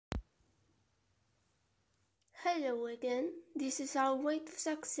Hello again, this is our way to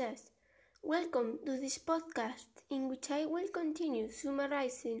success. Welcome to this podcast in which I will continue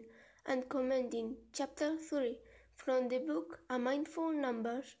summarizing and commenting Chapter 3 from the book A Mindful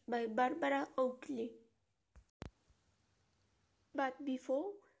Numbers by Barbara Oakley. But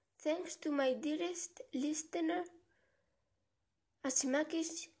before, thanks to my dearest listener,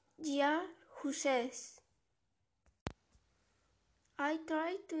 Asimakis GR, who says, I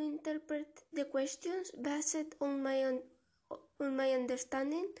try to interpret the questions based on my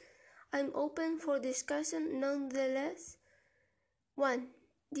understanding. I'm open for discussion nonetheless. 1.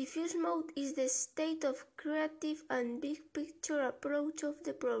 Diffuse mode is the state of creative and big picture approach of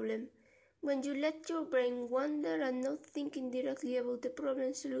the problem. When you let your brain wander and not thinking directly about the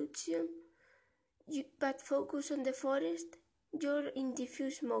problem solution, but focus on the forest, you're in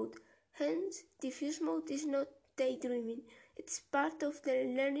diffuse mode. Hence, diffuse mode is not daydreaming. It's part of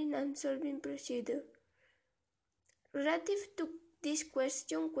the learning and solving procedure. Relative to this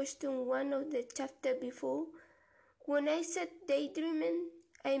question 1 of the chapter before, when I said daydreaming,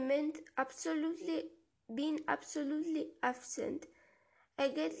 I meant being absolutely absent. I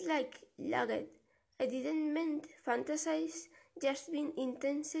get lagged. I didn't mean fantasize, just being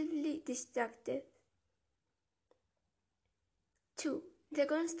intensively distracted. 2. The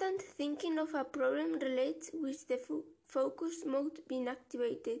constant thinking of a problem relates with the focus mode being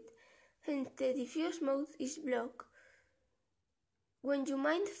activated, hence the diffuse mode is blocked. When your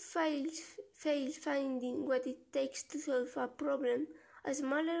mind fails finding what it takes to solve a problem, a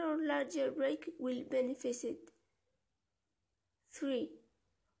smaller or larger break will benefit it. 3.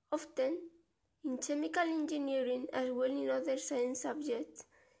 Often, in chemical engineering as well in other science subjects,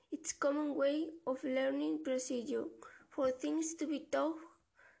 it's a common way of learning procedure for things to be taught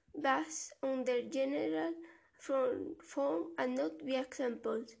based on their general form and not be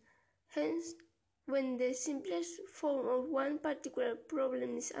examples. Hence, when the simplest form of one particular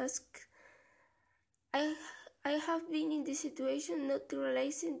problem is asked, I have been in the situation not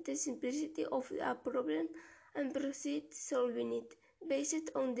realizing the simplicity of a problem and proceed solving it, based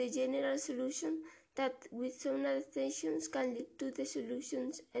on the general solution that with some adaptations can lead to the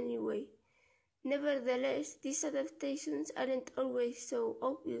solutions anyway. Nevertheless, these adaptations aren't always so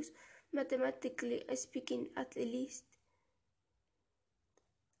obvious, mathematically speaking at least.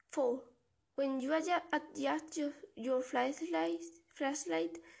 4. When you adjust your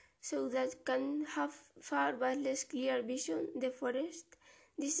flashlight so that can have far but less clear vision, the forest,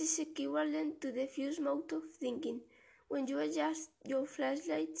 this is equivalent to the diffuse mode of thinking. When you adjust your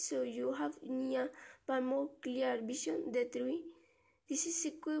flashlight so you have near but more clear vision, the tree, this is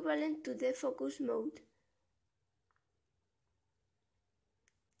equivalent to the focus mode.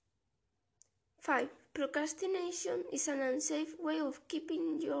 5. Procrastination is an unsafe way of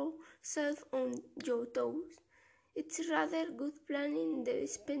keeping yourself on your toes. It's rather good planning the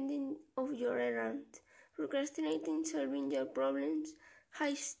spending of your errands. Procrastinating solving your problems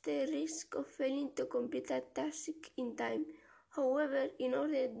hides the risk of failing to complete a task in time. However, in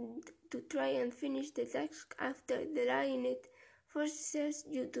order to try and finish the task after delaying it, forces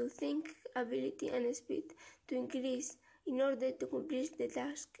you to think, ability and speed to increase in order to complete the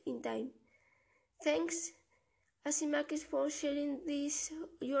task in time. Thanks, Asimakis, for sharing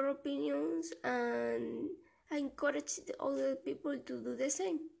your opinions, and I encourage other people to do the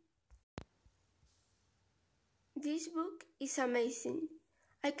same. This book is amazing.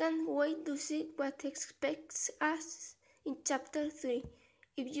 I can't wait to see what expects us in Chapter 3.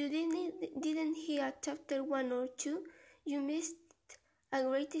 If you didn't hear Chapter 1 or 2, you missed a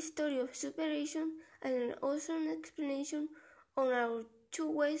great story of supervision and an awesome explanation on our two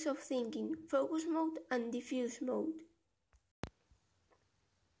ways of thinking, focus mode and diffuse mode.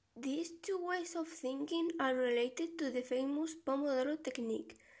 These two ways of thinking are related to the famous Pomodoro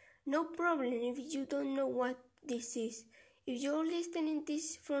technique. No problem if you don't know what this is. If you're listening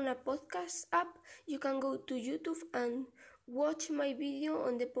this from a podcast app, you can go to YouTube and watch my video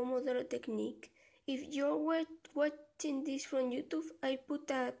on the Pomodoro technique. If you're watching this from YouTube, I put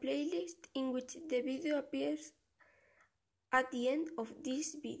a playlist in which the video appears at the end of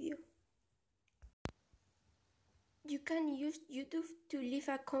this video. You can use YouTube to leave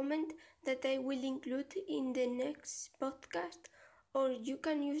a comment that I will include in the next podcast, or you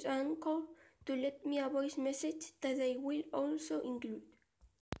can use Anchor to let me a voice message that I will also include.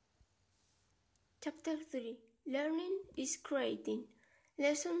 Chapter 3. Learning is creating.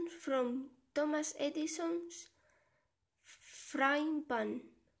 Lessons from Thomas Edison's Frying Pan.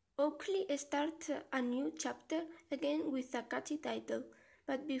 Oakley starts a new chapter again with a catchy title,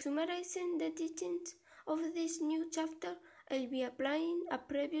 but before summarizing the teachings of this new chapter, I'll be applying a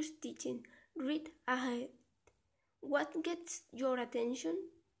previous teaching. Read ahead. What gets your attention?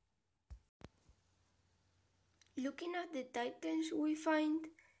 Looking at the titles, we find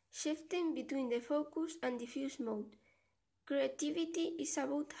shifting between the focus and diffuse mode. Creativity is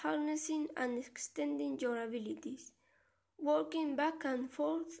about harnessing and extending your abilities, working back and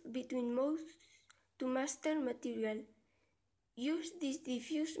forth between modes to master material. Use these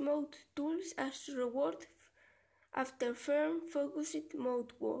diffuse mode tools as reward after firm, focused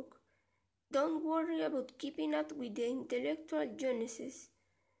mode work. Don't worry about keeping up with the intellectual Joneses.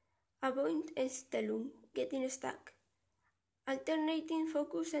 Avoid stellum, getting stuck. Alternating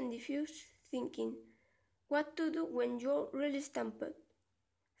focus and diffuse thinking. What to do when you're really stumped.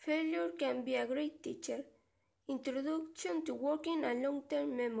 Failure can be a great teacher. Introduction to working and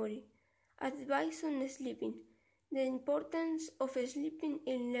long-term memory. Advice on sleeping. The importance of sleeping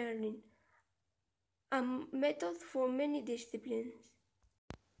in learning. A method for many disciplines.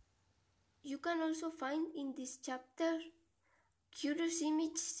 You can also find in this chapter curious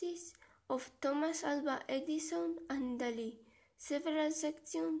images of Thomas Alva Edison and Dalí, several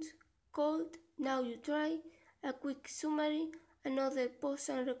sections called Now You Try, a quick summary, another pause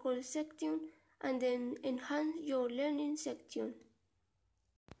and recall section, and then enhance your learning section.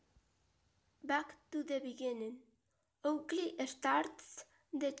 Back to the beginning. Oakley starts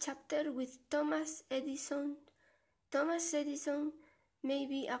the chapter with Thomas Edison. Thomas Edison may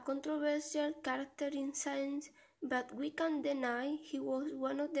be a controversial character in science, but we can't deny he was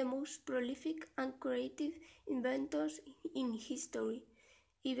one of the most prolific and creative inventors in history.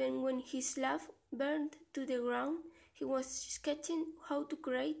 Even when his lab burned to the ground, he was sketching how to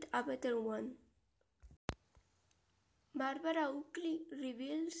create a better one. Barbara Oakley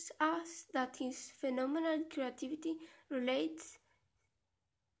reveals us that his phenomenal creativity relates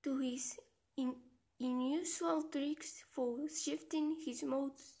to his unusual tricks for shifting his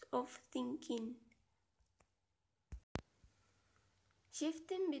modes of thinking.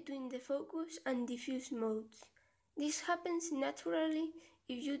 Shifting between the focus and diffuse modes. This happens naturally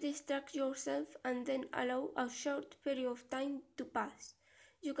if you distract yourself and then allow a short period of time to pass.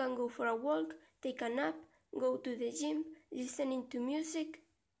 You can go for a walk, take a nap, go to the gym, listening to music.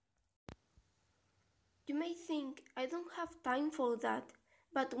 You may think, I don't have time for that,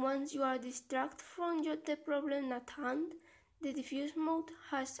 but once you are distracted from the problem at hand, the diffuse mode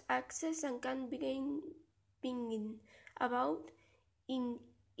has access and can begin about in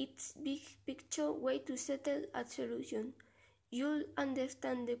its big picture way to settle a solution. You'll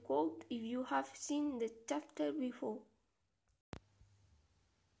understand the quote if you have seen the chapter before.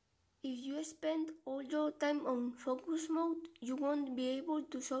 If you spend all your time on focus mode, you won't be able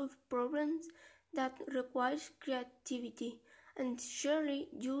to solve problems that require creativity, and surely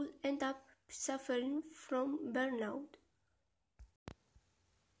you'll end up suffering from burnout.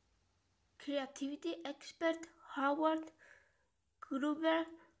 Creativity expert Howard Gruber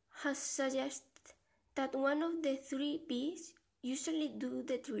has suggested that one of the 3 B's usually do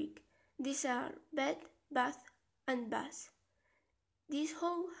the trick. These are bed, bath, and buzz. These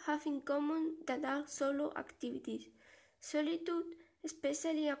all have in common that are solo activities. Solitude,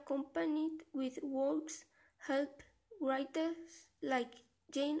 especially accompanied with works, help writers like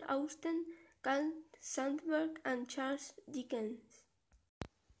Jane Austen, Carl Sandburg, and Charles Dickens.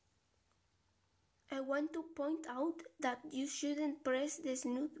 I want to point out that you shouldn't press the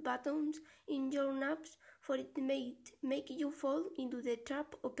snooze buttons in your naps, for it may make you fall into the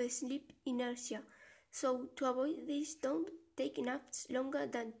trap of sleep inertia. So to avoid this, don't take naps longer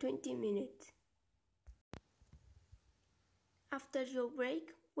than 20 minutes. After your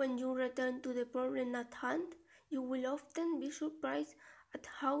break, when you return to the problem at hand, you will often be surprised at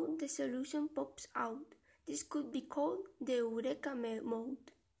how the solution pops out. This could be called the Eureka mode.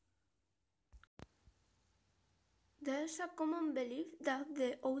 There's a common belief that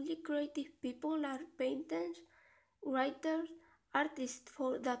the only creative people are painters, writers, artists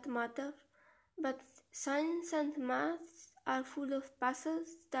for that matter, but science and maths are full of puzzles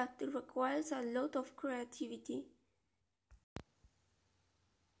that requires a lot of creativity.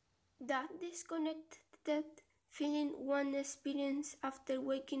 That disconnected feeling one experiences after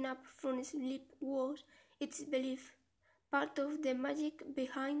waking up from sleep was, its belief, part of the magic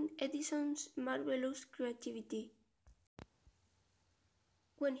behind Edison's marvelous creativity.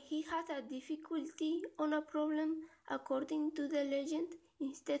 When he had a difficulty on a problem, according to the legend,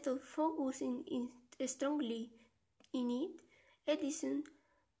 instead of focusing strongly in it, Edison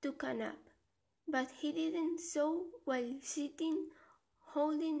took a nap. But he didn't so while sitting,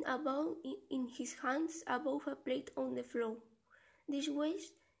 holding a ball in his hands above a plate on the floor. This way,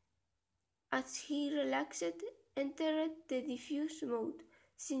 as he relaxed, entered the diffuse mode,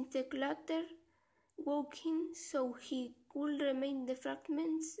 since the clutter walking so he could remain the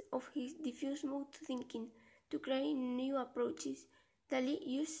fragments of his diffuse mode thinking to create new approaches. Dalí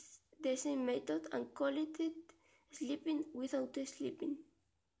used the same method and called it sleeping without sleeping.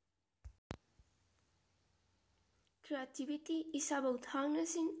 Creativity is about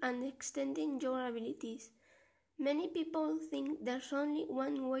harnessing and extending your abilities. Many people think there's only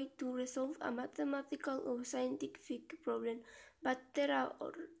one way to resolve a mathematical or scientific problem, but there are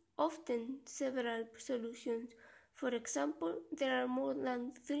often several solutions. For example, there are more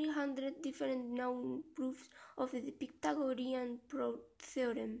than 300 different known proofs of the Pythagorean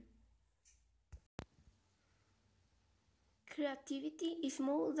theorem. Creativity is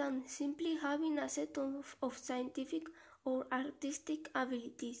more than simply having a set of scientific or artistic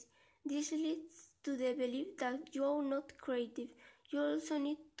abilities. This leads to the belief that you are not creative. You also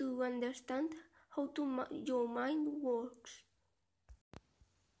need to understand how your mind works.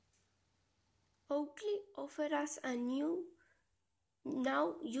 Oakley offers us a new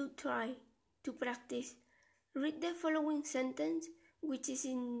 "Now you try" to practice. Read the following sentence, which is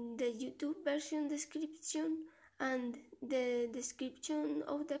in the YouTube version description and the description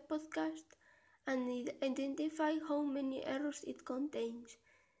of the podcast, and identify how many errors it contains.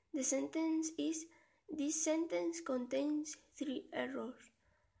 The sentence is, "This sentence contains 3 errors.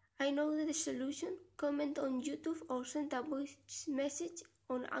 I know the solution. Comment on YouTube or send a voice message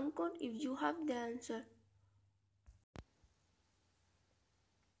on Anchor if you have the answer."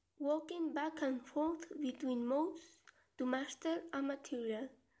 Walking back and forth between modes to master a material.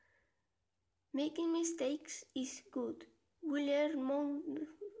 Making mistakes is good. We learn more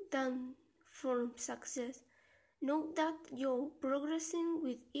than from success. Note that you're progressing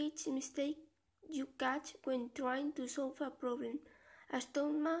with each mistake you catch when trying to solve a problem. As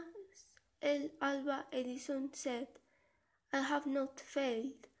Thomas Alva Edison said, "I have not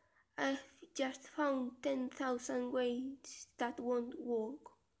failed. I've just found 10,000 ways that won't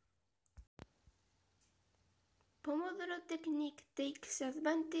work." Pomodoro technique takes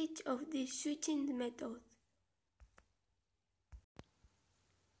advantage of this switching method.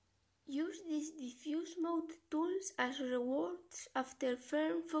 Use these diffuse mode tools as rewards after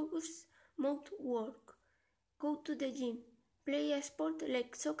firm focus mode work. Go to the gym, play a sport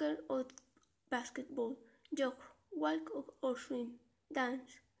like soccer or basketball, jog, walk or swim,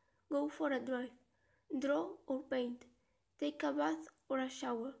 dance, go for a drive, draw or paint, take a bath or a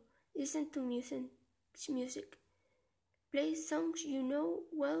shower, listen to music. Play songs you know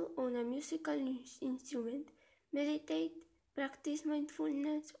well on a musical instrument, meditate, practice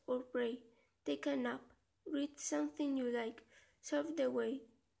mindfulness or pray, take a nap, read something you like, surf the wave,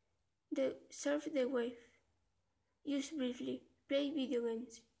 use briefly, play video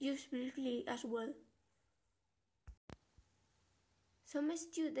games, use briefly as well. Some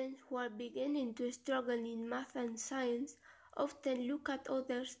students who are beginning to struggle in math and science often look at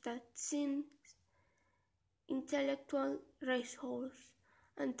others that seem intellectual racehorse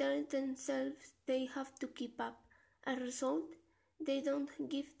and tell themselves they have to keep up. As a result, they don't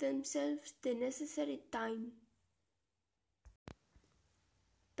give themselves the necessary time.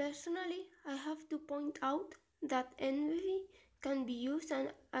 Personally, I have to point out that envy can be used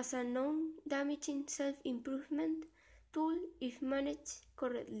as a non-damaging self-improvement tool if managed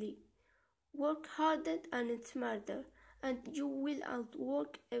correctly. Work harder and smarter, and you will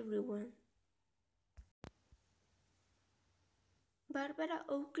outwork everyone. Barbara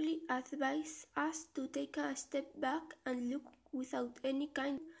Oakley advised us to take a step back and look without any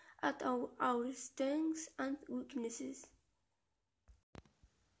kind at our strengths and weaknesses.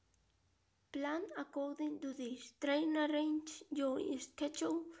 Plan according to this. Try and arrange your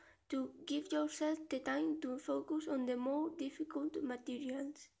schedule to give yourself the time to focus on the more difficult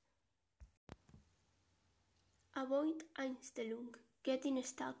materials. Avoid Einstellung, getting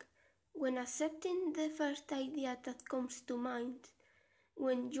stuck. When accepting the first idea that comes to mind,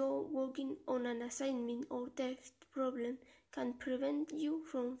 when you're working on an assignment or test problem, can prevent you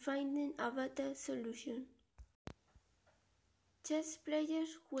from finding a better solution. Chess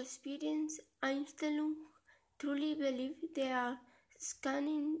players who experience Einstellung truly believe they are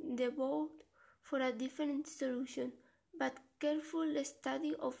scanning the board for a different solution, but careful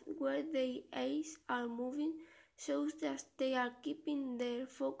study of where their eyes are moving shows that they are keeping their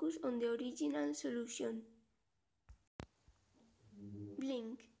focus on the original solution.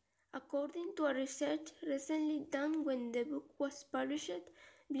 Blink. According to a research recently done when the book was published,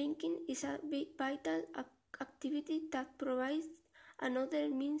 blinking is a vital activity that provides another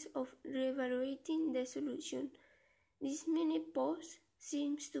means of reevaluating the solution. This mini pause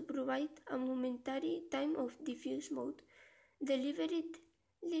seems to provide a momentary time of diffuse mode,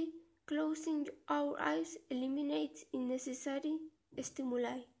 deliberately closing our eyes eliminates unnecessary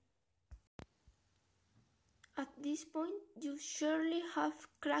stimuli. At this point, you surely have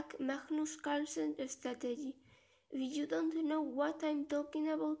cracked Magnus Carlsen's strategy. If you don't know what I'm talking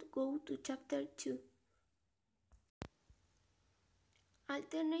about, go to chapter 2.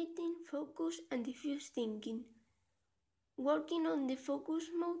 Alternating focus and diffuse thinking. Working on the focus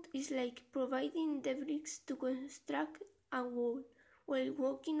mode is like providing the bricks to construct a wall, while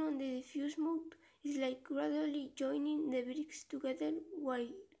working on the diffuse mode is like gradually joining the bricks together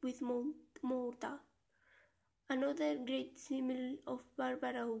with mortar. Another great simile of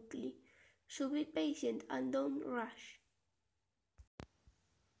Barbara Oakley. So be patient and don't rush.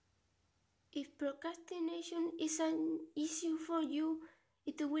 If procrastination is an issue for you,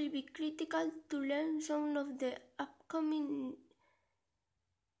 it will be critical to learn some of the upcoming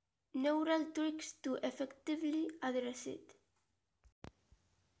neural tricks to effectively address it.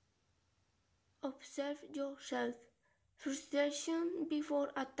 Observe yourself. Frustration before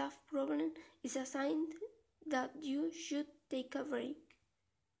a tough problem is a sign that you should take a break.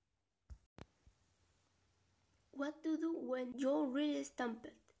 What to do when you're really stumped?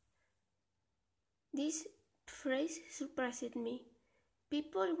 This phrase surprised me.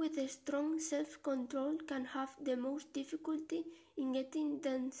 People with a strong self-control can have the most difficulty in getting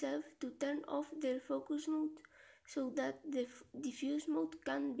themselves to turn off their focus mode so that the diffuse mode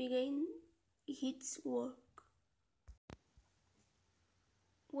can begin its work.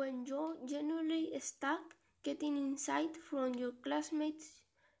 When you're genuinely stuck, getting insight from your classmates,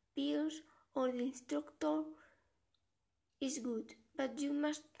 peers, or the instructor is good, but you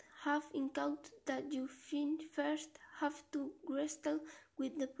must have in count that you first have to wrestle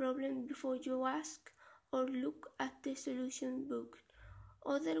with the problem before you ask or look at the solution book.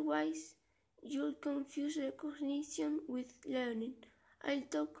 Otherwise, you'll confuse recognition with learning. I'll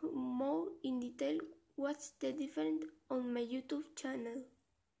talk more in detail what's the difference on my YouTube channel.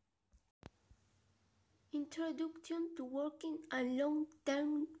 Introduction to working and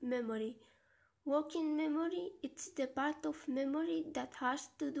long-term memory. Working memory is the part of memory that has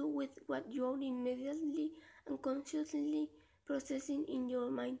to do with what you're immediately and consciously processing in your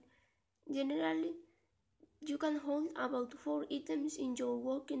mind. Generally, you can hold about 4 items in your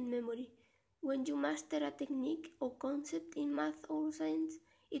working memory. When you master a technique or concept in math or science,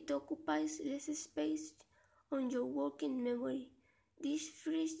 it occupies less space on your working memory. This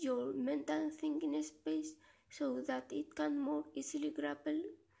frees your mental thinking space so that it can more easily grapple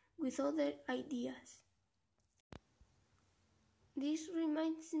with other ideas. This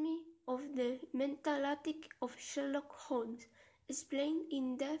reminds me of the mental attic of Sherlock Holmes, explained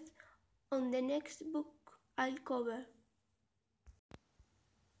in depth on the next book I'll cover.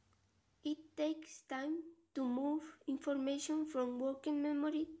 It takes time to move information from working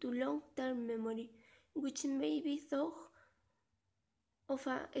memory to long-term memory, which may be thought of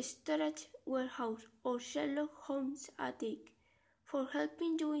a storage warehouse or Sherlock Holmes attic. For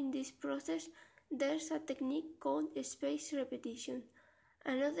helping you in this process, there's a technique called spaced repetition,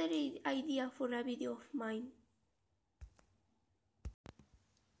 another idea for a video of mine.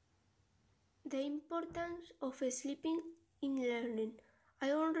 The importance of sleeping in learning.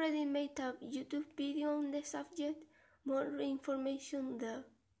 I already made a YouTube video on the subject, more information there.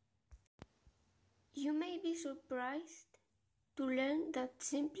 You may be surprised to learn that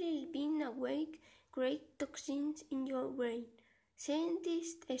simply being awake creates toxins in your brain.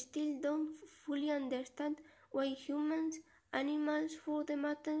 Scientists still don't fully understand why humans, animals for the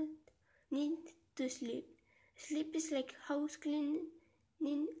matter, need to sleep. Sleep is like house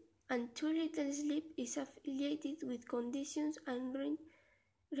cleaning, and too little sleep is affiliated with conditions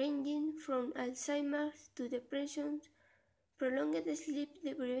ranging from Alzheimer's to depression. Prolonged sleep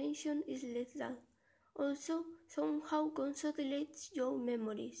deprivation is lethal. Also, somehow consolidates your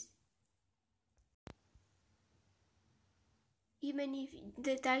memories. Even if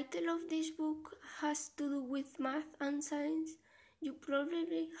the title of this book has to do with math and science, you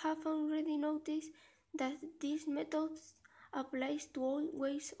probably have already noticed that these methods applies to all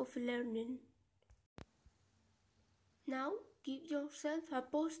ways of learning. Now, give yourself a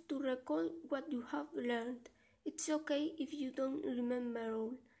pause to recall what you have learned. It's okay if you don't remember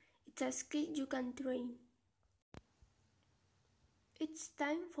all. It's a skill you can train. It's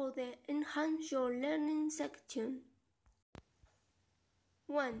time for the Enhance Your Learning section.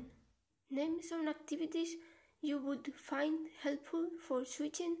 1. Name some activities you would find helpful for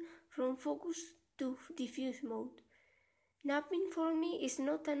switching from focus to diffuse mode. Napping for me is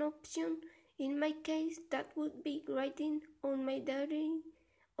not an option. In my case, that would be writing on my diary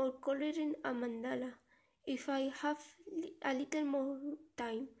or coloring a mandala if I have a little more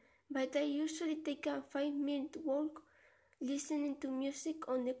time. but I usually take a 5-minute walk listening to music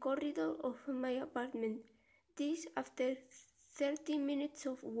on the corridor of my apartment. This after 30 minutes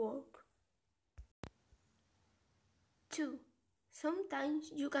of work. 2.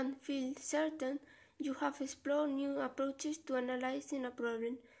 Sometimes you can feel certain you have explored new approaches to analyzing a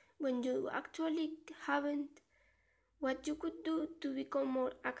problem when you actually haven't. What you could do to become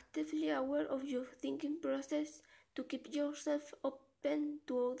more actively aware of your thinking process to keep yourself open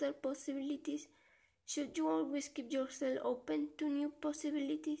to other possibilities. Should you always keep yourself open to new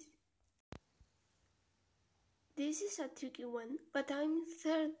possibilities? This is a tricky one, but I'm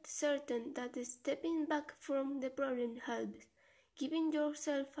certain that stepping back from the problem helps, giving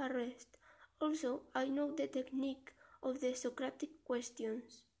yourself a rest. Also, I know the technique of the Socratic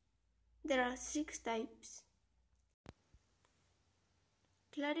questions. There are 6 types.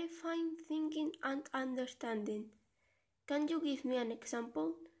 Clarifying thinking and understanding. Can you give me an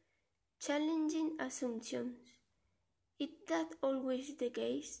example? Challenging assumptions. Is that always the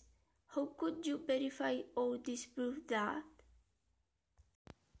case? How could you verify or disprove that?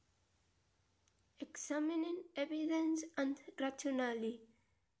 Examining evidence and rationally.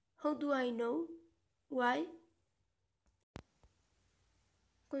 How do I know? Why?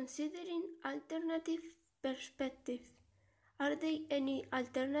 Considering alternative perspectives. Are there any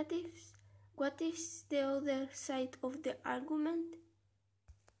alternatives? What is the other side of the argument?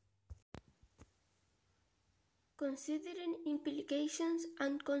 Considering implications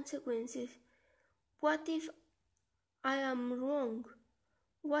and consequences. What if I am wrong?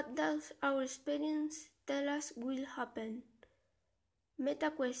 What does our experience tell us will happen?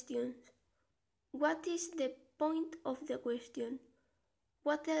 Meta questions. What is the point of the question?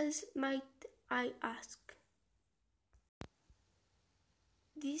 What else might I ask?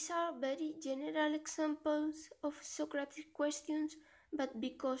 These are very general examples of Socratic questions, but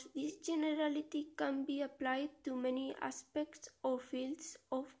because this generality can be applied to many aspects or fields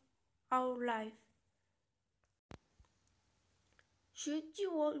of our life. Should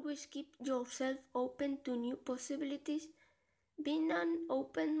you always keep yourself open to new possibilities? Being an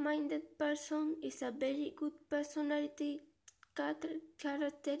open-minded person is a very good personality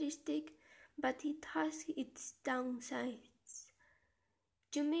characteristic, but it has its downsides.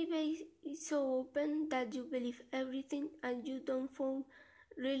 You may be so open that you believe everything and you don't find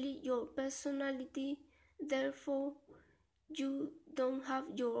really your personality, therefore you don't have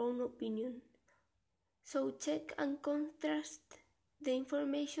your own opinion. So check and contrast the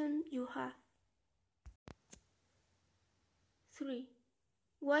information you have. 3.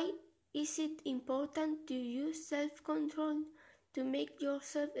 Why is it important to use self-control to make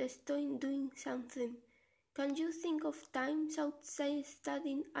yourself stop doing something? Can you think of times outside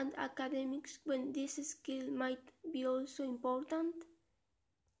studying and academics when this skill might be also important?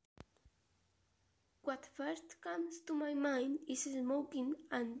 What first comes to my mind is smoking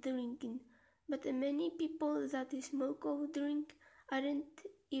and drinking, but many people that smoke or drink aren't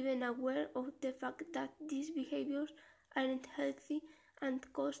even aware of the fact that these behaviors aren't healthy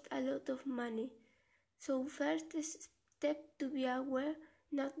and cost a lot of money. So first step to be aware,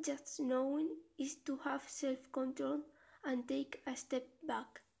 not just knowing, is to have self-control and take a step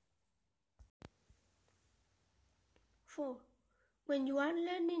back. 4. When you are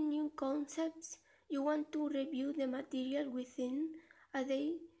learning new concepts, you want to review the material within a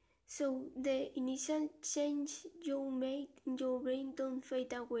day so the initial change you made in your brain don't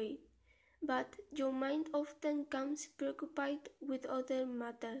fade away. But your mind often comes preoccupied with other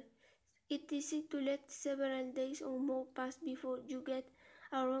matters. It's easy to let several days or more pass before you get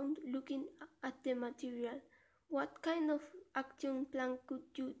around looking at the material. What kind of action plan could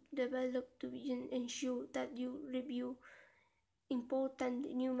you develop to ensure that you review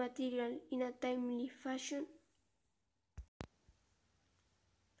important new material in a timely fashion?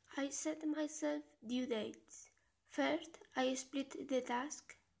 I set myself due dates. First, I split the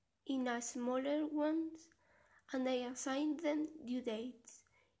task in smaller ones and I assign them due dates.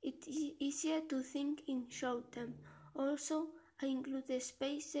 It's easier to think in short term. Also, I include a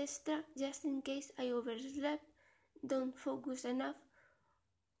space extra just in case I overslept, don't focus enough,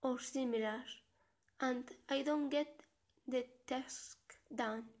 or similar, and I don't get the task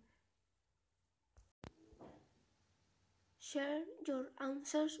done. Share your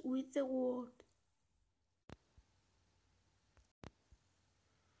answers with the world.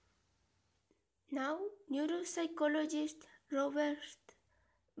 Now, neuropsychologist Robert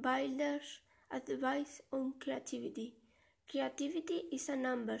Bailer's advice on creativity. Creativity is a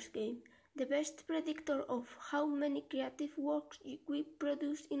numbers game. The best predictor of how many creative works we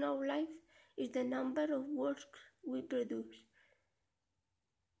produce in our life is the number of works we produce.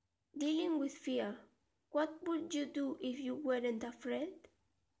 Dealing with fear. What would you do if you weren't afraid?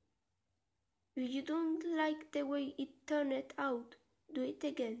 If you don't like the way it turned out, do it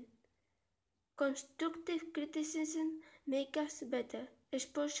again. Constructive criticism makes us better.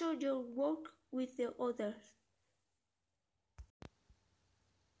 Exposure your work with the others.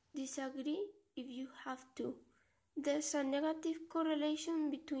 Disagree if you have to. There's a negative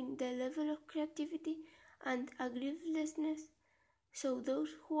correlation between the level of creativity and agreeableness, so those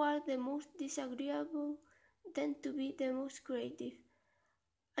who are the most disagreeable tend to be the most creative.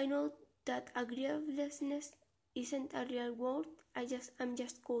 I know that agreeableness isn't a real word, I'm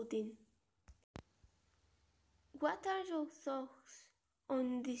just quoting. What are your thoughts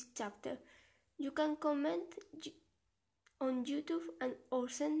on this chapter? You can comment on YouTube or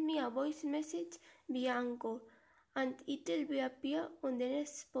send me a voice message via Anchor, and it will appear on the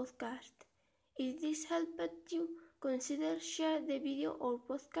next podcast. If this helped you, consider share the video or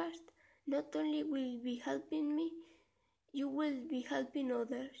podcast. Not only will you be helping me, you will be helping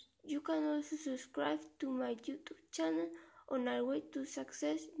others. You can also subscribe to my YouTube channel on our way to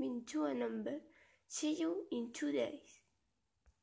success being to a number. See you in 2 days.